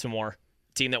you, Baltimore,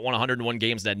 team that won 101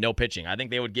 games that had no pitching. I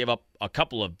think they would give up a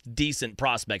couple of decent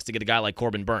prospects to get a guy like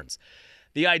Corbin Burns.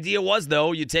 The idea was,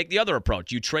 though, you take the other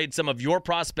approach. You trade some of your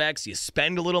prospects, you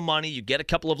spend a little money, you get a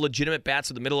couple of legitimate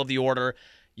bats in the middle of the order,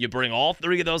 you bring all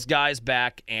 3 of those guys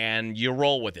back, and you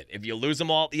roll with it. If you lose them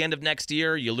all at the end of next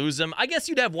year, you lose them. I guess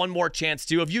you'd have one more chance,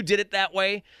 too. If you did it that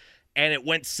way, and it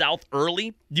went south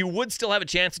early, you would still have a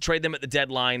chance to trade them at the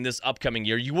deadline this upcoming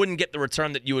year. You wouldn't get the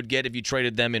return that you would get if you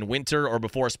traded them in winter or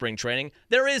before spring training.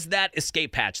 There is that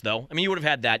escape hatch, though. I mean, you would have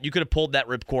had that. You could have pulled that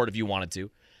ripcord if you wanted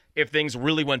to, if things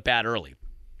really went bad early.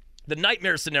 The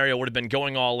nightmare scenario would have been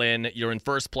going all in. You're in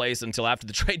first place until after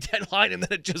the trade deadline, and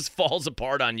then it just falls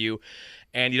apart on you,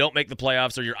 and you don't make the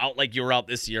playoffs, or you're out like you were out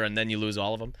this year, and then you lose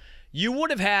all of them. You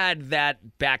would have had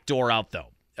that back door out, though,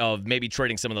 of maybe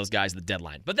trading some of those guys at the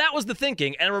deadline. But that was the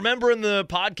thinking. And remember in the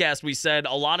podcast we said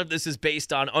a lot of this is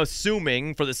based on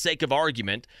assuming, for the sake of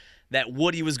argument, that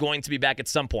Woody was going to be back at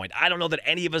some point. I don't know that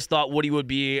any of us thought Woody would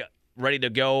be ready to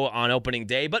go on opening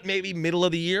day, but maybe middle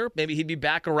of the year. Maybe he'd be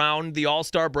back around the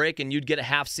All-Star break and you'd get a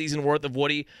half season worth of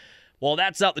Woody. Well,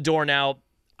 that's out the door now.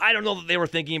 I don't know that they were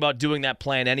thinking about doing that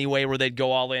plan anyway where they'd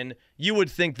go all in. You would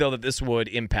think, though, that this would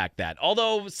impact that.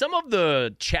 Although some of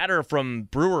the chatter from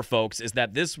Brewer folks is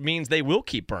that this means they will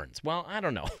keep Burns. Well, I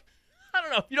don't know. I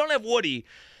don't know. If you don't have Woody,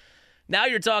 now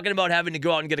you're talking about having to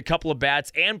go out and get a couple of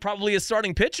bats and probably a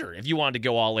starting pitcher if you wanted to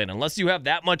go all in. Unless you have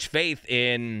that much faith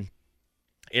in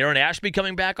Aaron Ashby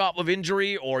coming back off of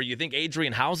injury, or you think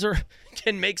Adrian Hauser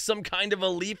can make some kind of a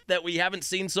leap that we haven't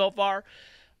seen so far.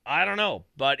 I don't know,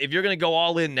 but if you're going to go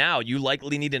all in now, you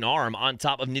likely need an arm on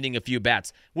top of needing a few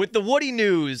bats. With the Woody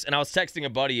news, and I was texting a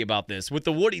buddy about this, with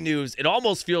the Woody news, it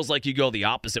almost feels like you go the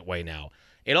opposite way now.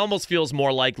 It almost feels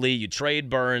more likely you trade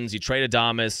Burns, you trade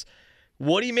Adames.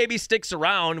 Woody maybe sticks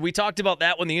around. We talked about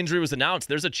that when the injury was announced.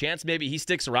 There's a chance maybe he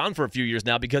sticks around for a few years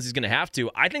now because he's going to have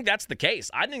to. I think that's the case.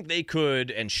 I think they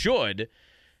could and should.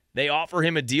 They offer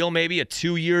him a deal, maybe a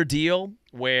 2-year deal,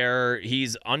 where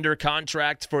he's under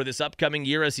contract for this upcoming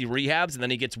year as he rehabs, and then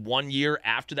he gets 1 year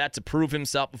after that to prove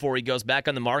himself before he goes back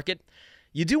on the market.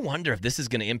 You do wonder if this is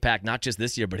going to impact not just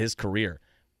this year, but his career.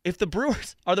 If the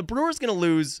Brewers going to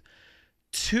lose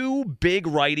 2 big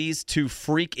righties to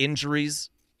freak injuries?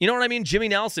 You know what I mean? Jimmy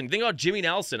Nelson. Think about Jimmy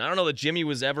Nelson. I don't know that Jimmy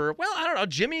was ever,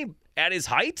 Jimmy at his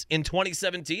height in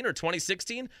 2017 or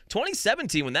 2016.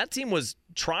 2017, when that team was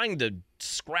trying to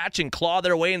scratch and claw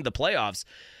their way into the playoffs.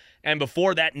 And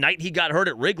before that night he got hurt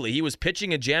at Wrigley, he was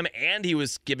pitching a gem and he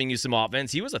was giving you some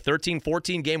offense. He was a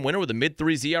 13-14 game winner with a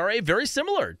mid-3s ERA, very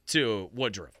similar to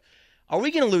Woodruff. Are we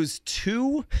going to lose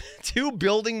two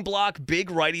building block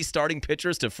big righty starting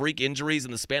pitchers to freak injuries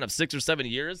in the span of 6 or 7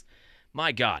 years?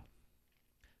 My God.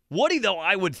 Woody, though,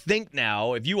 I would think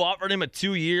now, if you offered him a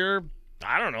 2-year,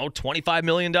 $25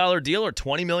 million deal or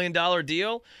 $20 million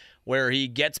deal where he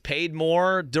gets paid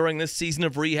more during this season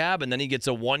of rehab and then he gets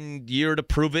a 1 year to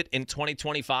prove it in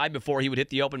 2025 before he would hit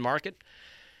the open market.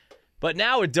 But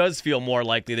now it does feel more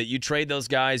likely that you trade those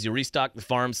guys, you restock the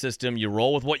farm system, you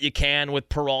roll with what you can with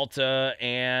Peralta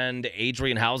and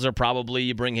Adrian Hauser probably,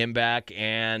 you bring him back,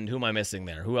 and who am I missing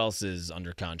there? Who else is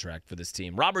under contract for this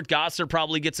team? Robert Gosser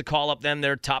probably gets a call up then,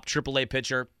 their top AAA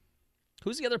pitcher.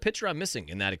 Who's the other pitcher I'm missing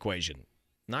in that equation?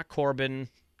 Not Corbin.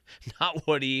 Not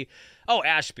Woody. Oh,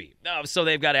 Ashby. So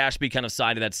they've got Ashby kind of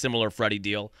signed to that similar Freddie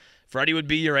deal. Freddie would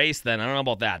be your ace then. I don't know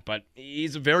about that, but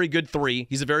he's a very good 3.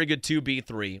 He's a very good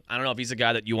 2B3. I don't know if he's a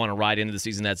guy that you want to ride into the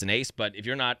season that's an ace, but if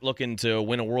you're not looking to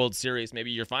win a World Series,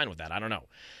 maybe you're fine with that. I don't know.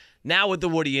 Now with the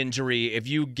Woody injury, if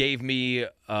you gave me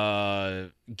a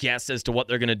guess as to what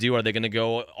they're going to do, are they going to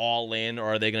go all in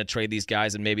or are they going to trade these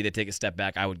guys and maybe they take a step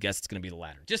back? I would guess it's going to be the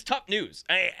latter. Just tough news.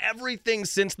 Everything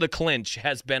since the clinch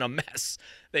has been a mess.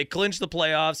 They clinched the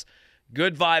playoffs.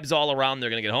 Good vibes all around. They're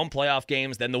going to get home playoff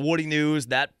games. Then the Woody news,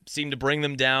 that seemed to bring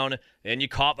them down. Then you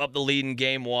cough up the lead in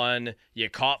game 1. You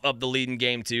cough up the lead in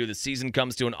game 2. The season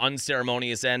comes to an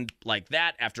unceremonious end like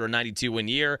that after a 92-win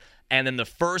year. And then the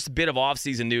first bit of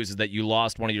offseason news is that you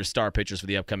lost one of your star pitchers for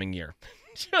the upcoming year.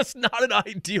 Just not an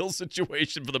ideal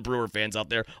situation for the Brewer fans out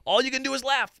there. All you can do is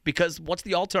laugh because what's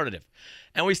the alternative?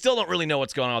 And we still don't really know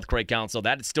what's going on with Craig Counsell.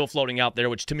 That is still floating out there,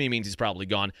 which to me means he's probably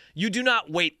gone. You do not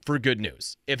wait for good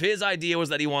news. If his idea was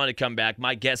that he wanted to come back,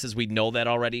 my guess is we'd know that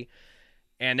already.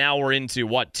 And now we're into,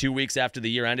 2 weeks after the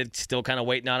year ended, still kind of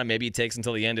waiting on him. Maybe it takes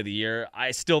until the end of the year.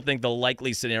 I still think the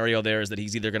likely scenario there is that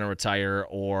he's either going to retire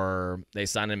or they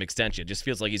sign him extension. It just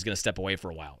feels like he's going to step away for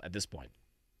a while at this point.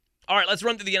 All right, let's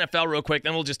run through the NFL real quick,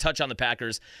 then we'll just touch on the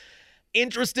Packers.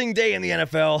 Interesting day in the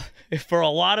NFL for a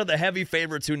lot of the heavy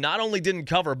favorites who not only didn't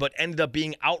cover but ended up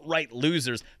being outright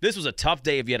losers. This was a tough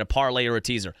day if you had a parlay or a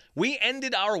teaser. We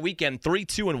ended our weekend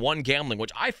 3-2-1 gambling,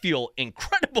 which I feel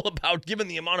incredible about given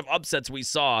the amount of upsets we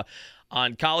saw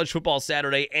on college football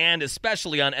Saturday and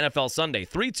especially on NFL Sunday.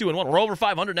 3-2-1. We're over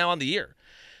 500 now on the year.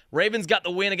 Ravens got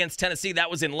the win against Tennessee. That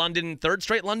was in London, third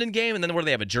straight London game, and then what do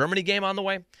they have, a Germany game on the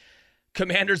way?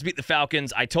 Commanders beat the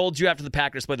Falcons. I told you after the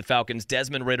Packers played the Falcons,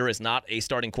 Desmond Ridder is not a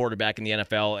starting quarterback in the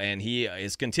NFL, and he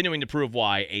is continuing to prove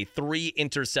why. A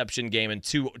 3-interception game and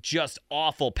 2 just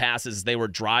awful passes. They were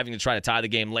driving to try to tie the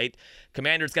game late.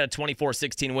 Commanders got a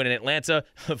 24-16 win in Atlanta.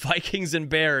 Vikings and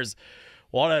Bears.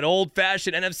 What an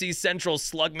old-fashioned NFC Central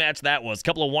slug match that was. A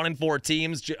couple of 1-4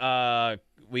 teams.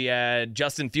 We had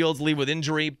Justin Fields leave with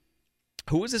injury.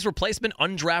 Who was his replacement?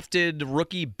 Undrafted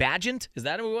rookie Bagent? Is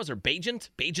that who it was? Or Bagent?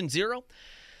 Bagent 0?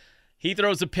 He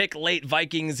throws a pick late.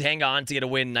 Vikings hang on to get a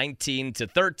win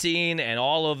 19-13. And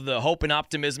all of the hope and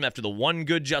optimism after the one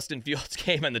good Justin Fields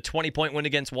game and the 20-point win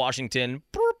against Washington,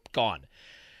 gone.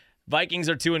 Vikings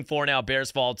are 2-4 now. Bears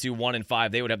fall to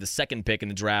 1-5. They would have the second pick in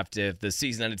the draft if the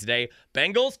season ended today.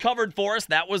 Bengals covered for us.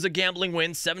 That was a gambling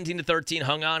win. 17-13.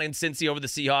 Hung on in Cincy over the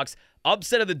Seahawks.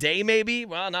 Upset of the day, maybe?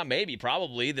 Well, not maybe,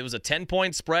 probably. There was a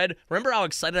 10-point spread. Remember how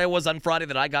excited I was on Friday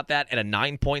that I got that at a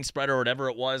 9-point spread or whatever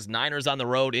it was? Niners on the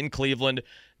road in Cleveland.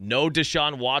 No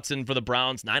Deshaun Watson for the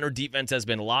Browns. Niner defense has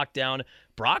been locked down.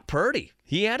 Brock Purdy,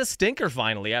 he had a stinker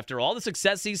finally. After all the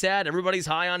success he's had, everybody's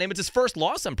high on him. It's his first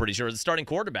loss, I'm pretty sure, as a starting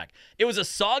quarterback. It was a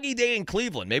soggy day in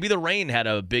Cleveland. Maybe the rain had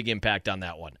a big impact on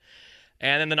that one.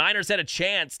 And then the Niners had a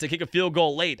chance to kick a field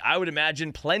goal late. I would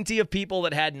imagine plenty of people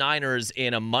that had Niners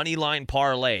in a money line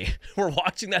parlay were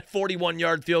watching that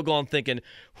 41-yard field goal and thinking,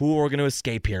 who are going to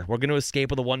escape here? We're going to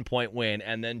escape with a 1-point win,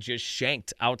 and then just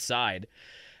shanked outside.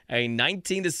 A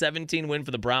 19-17 win for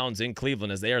the Browns in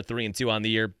Cleveland as they are 3-2 on the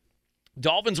year.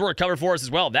 Dolphins were a cover for us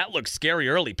as well. That looked scary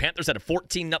early. Panthers had a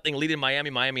 14-0 lead in Miami.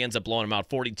 Miami ends up blowing them out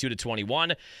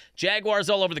 42-21. Jaguars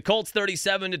all over the Colts,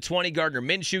 37-20. Gardner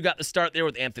Minshew got the start there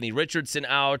with Anthony Richardson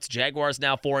out. Jaguars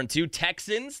now 4-2.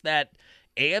 Texans, that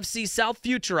AFC South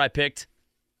future I picked,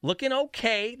 looking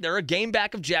okay. They're a game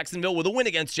back of Jacksonville with a win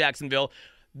against Jacksonville.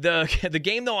 The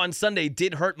game, though, on Sunday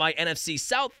did hurt my NFC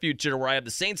South future where I have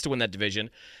the Saints to win that division.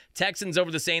 Texans over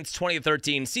the Saints,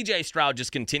 20-13. C.J. Stroud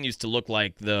just continues to look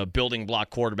like the building block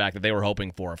quarterback that they were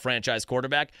hoping for, a franchise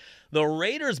quarterback. The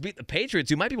Raiders beat the Patriots,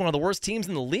 who might be one of the worst teams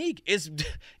in the league. Is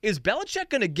Belichick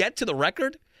going to get to the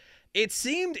record? It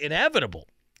seemed inevitable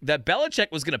that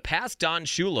Belichick was going to pass Don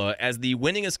Shula as the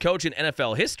winningest coach in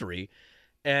NFL history,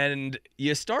 and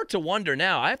you start to wonder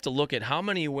now. I have to look at how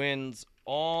many wins,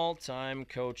 all-time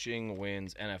coaching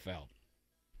wins, NFL.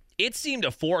 It seemed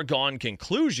a foregone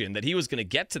conclusion that he was going to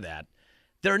get to that.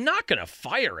 They're not going to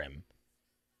fire him.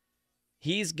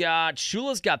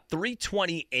 Shula's got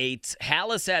 328,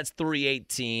 Hallis has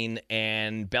 318,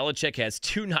 and Belichick has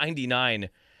 299.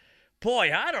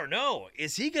 Boy, I don't know.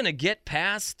 Is he going to get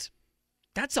past?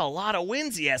 That's a lot of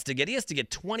wins he has to get. He has to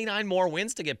get 29 more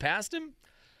wins to get past him?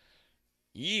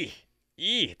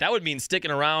 That would mean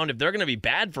sticking around. If they're going to be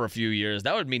bad for a few years,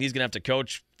 that would mean he's going to have to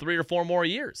coach 3 or 4 more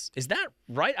years. Is that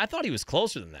right? I thought he was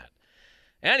closer than that.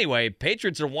 Anyway,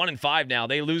 Patriots are 1-5 now.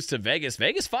 They lose to Vegas.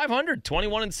 Vegas 500,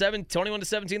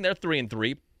 21-17. They're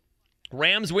 3-3.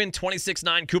 Rams win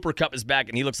 26-9. Cooper Kupp is back,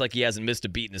 and he looks like he hasn't missed a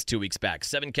beat in his 2 weeks back.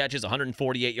 7 catches,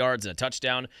 148 yards, and a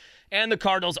touchdown. And the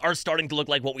Cardinals are starting to look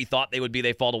like what we thought they would be.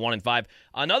 They fall to 1-5.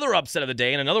 Another upset of the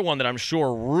day, and another one that I'm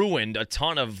sure ruined a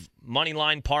ton of money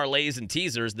line parlays and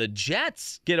teasers. The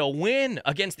Jets get a win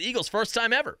against the Eagles, first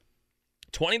time ever.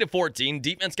 20-14.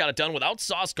 Defense got it done without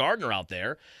Sauce Gardner out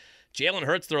there. Jalen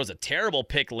Hurts throws a terrible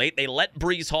pick late. They let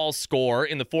Breece Hall score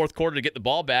in the fourth quarter to get the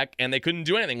ball back, and they couldn't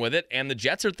do anything with it. And the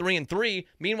Jets are 3-3.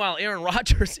 Meanwhile, Aaron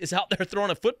Rodgers is out there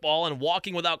throwing a football and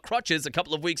walking without crutches a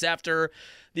couple of weeks after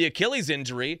the Achilles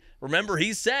injury. Remember,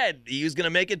 he said he was going to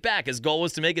make it back. His goal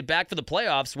was to make it back for the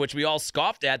playoffs, which we all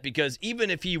scoffed at because even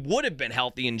if he would have been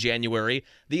healthy in January,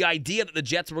 the idea that the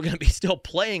Jets were going to be still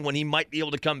playing when he might be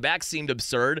able to come back seemed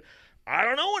absurd. I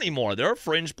don't know anymore. They're a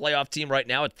fringe playoff team right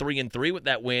now at 3-3 with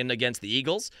that win against the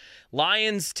Eagles.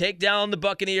 Lions take down the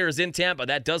Buccaneers in Tampa.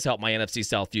 That does help my NFC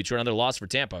South future. Another loss for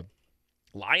Tampa.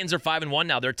 Lions are 5-1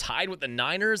 now. They're tied with the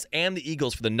Niners and the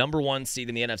Eagles for the number 1 seed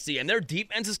in the NFC, and their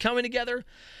defense is coming together.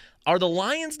 Are the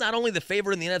Lions not only the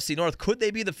favorite in the NFC North, could they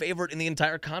be the favorite in the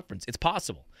entire conference? It's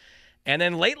possible. And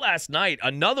then late last night,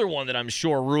 another one that I'm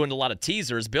sure ruined a lot of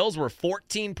teasers. Bills were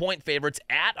 14-point favorites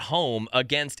at home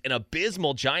against an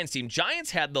abysmal Giants team.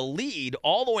 Giants had the lead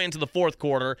all the way into the fourth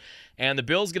quarter, and the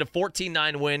Bills get a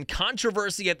 14-9 win.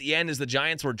 Controversy at the end as the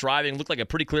Giants were driving. Looked like a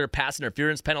pretty clear pass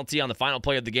interference penalty on the final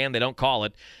play of the game. They don't call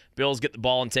it. Bills get the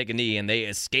ball and take a knee, and they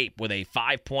escape with a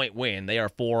 5-point win. They are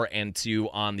 4-2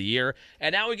 on the year.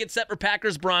 And now we get set for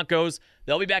Packers-Broncos.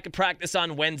 They'll be back at practice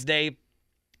on Wednesday.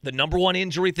 The number 1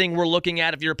 injury thing we're looking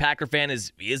at if you're a Packer fan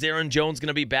is Aaron Jones going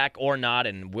to be back or not,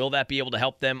 and will that be able to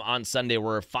help them on Sunday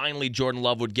where finally Jordan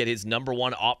Love would get his number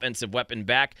 1 offensive weapon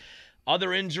back?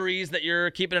 Other injuries that you're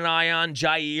keeping an eye on,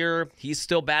 Jair, he's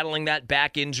still battling that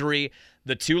back injury.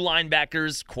 The 2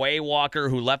 linebackers, Quay Walker,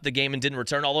 who left the game and didn't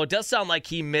return, although it does sound like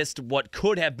he missed what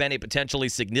could have been a potentially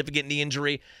significant knee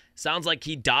injury. Sounds like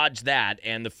he dodged that,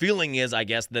 and the feeling is, I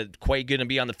guess, that Quay going to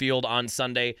be on the field on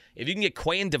Sunday. If you can get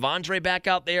Quay and Devondre back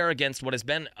out there against what has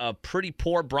been a pretty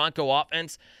poor Bronco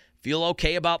offense, feel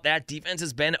okay about that. Defense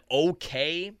has been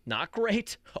okay, not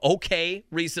great, okay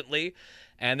recently.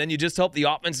 And then you just hope the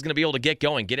offense is going to be able to get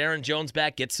going. Get Aaron Jones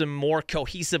back. Get some more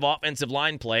cohesive offensive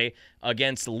line play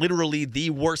against literally the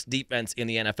worst defense in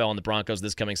the NFL and the Broncos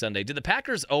this coming Sunday. Did the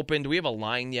Packers open? Do we have a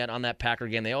line yet on that Packer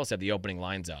game? They always have the opening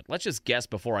lines out. Let's just guess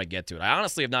before I get to it. I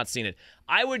honestly have not seen it.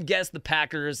 I would guess the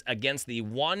Packers against the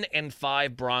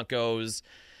 1-5 Broncos.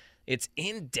 It's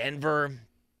in Denver.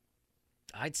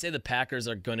 I'd say the Packers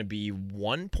are going to be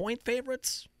 1-point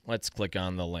favorites. Let's click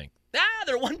on the link.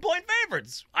 They're 1-point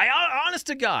favorites. Honest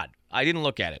to God, I didn't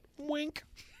look at it. Wink.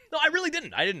 No, I really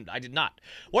didn't. I did not.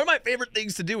 One of my favorite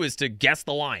things to do is to guess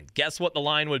the line. Guess what the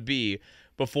line would be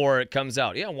before it comes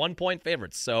out. Yeah, 1-point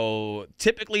favorites. So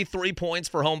typically 3 points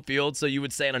for home field. So you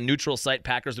would say on a neutral site,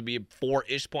 Packers would be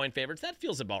 4-ish point favorites. That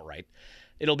feels about right.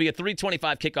 It'll be a 3:25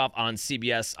 kickoff on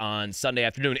CBS on Sunday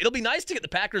afternoon. It'll be nice to get the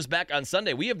Packers back on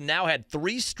Sunday. We have now had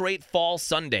 3 straight fall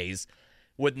Sundays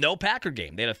with no Packer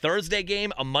game. They had a Thursday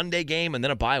game, a Monday game, and then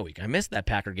a bye week. I missed that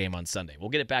Packer game on Sunday. We'll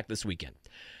get it back this weekend.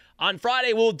 On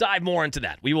Friday, we'll dive more into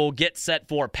that. We will get set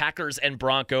for Packers and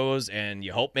Broncos, and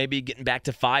you hope maybe getting back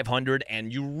to 500,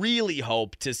 and you really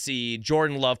hope to see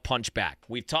Jordan Love punch back.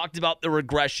 We've talked about the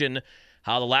regression,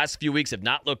 how the last few weeks have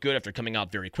not looked good after coming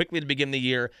out very quickly to begin the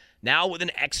year. Now with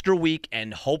an extra week,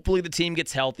 and hopefully the team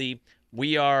gets healthy,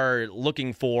 we are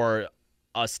looking for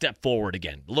a step forward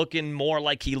again, looking more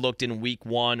like he looked in week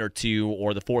 1 or 2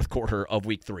 or the fourth quarter of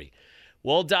week 3.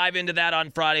 We'll dive into that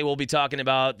on Friday. We'll be talking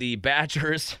about the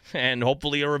Badgers and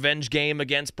hopefully a revenge game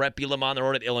against Brett Bielema on the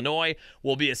road at Illinois.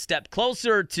 We'll be a step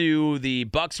closer to the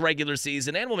Bucs regular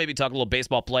season, and we'll maybe talk a little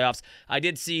baseball playoffs. I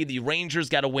did see the Rangers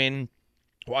got a win.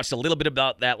 Watched a little bit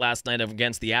about that last night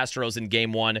against the Astros in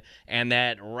Game 1, and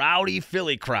that rowdy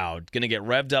Philly crowd going to get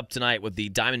revved up tonight with the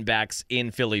Diamondbacks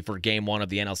in Philly for Game 1 of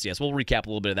the NLCS. We'll recap a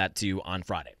little bit of that, too, on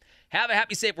Friday. Have a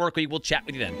happy, safe work week. We'll chat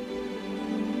with you then.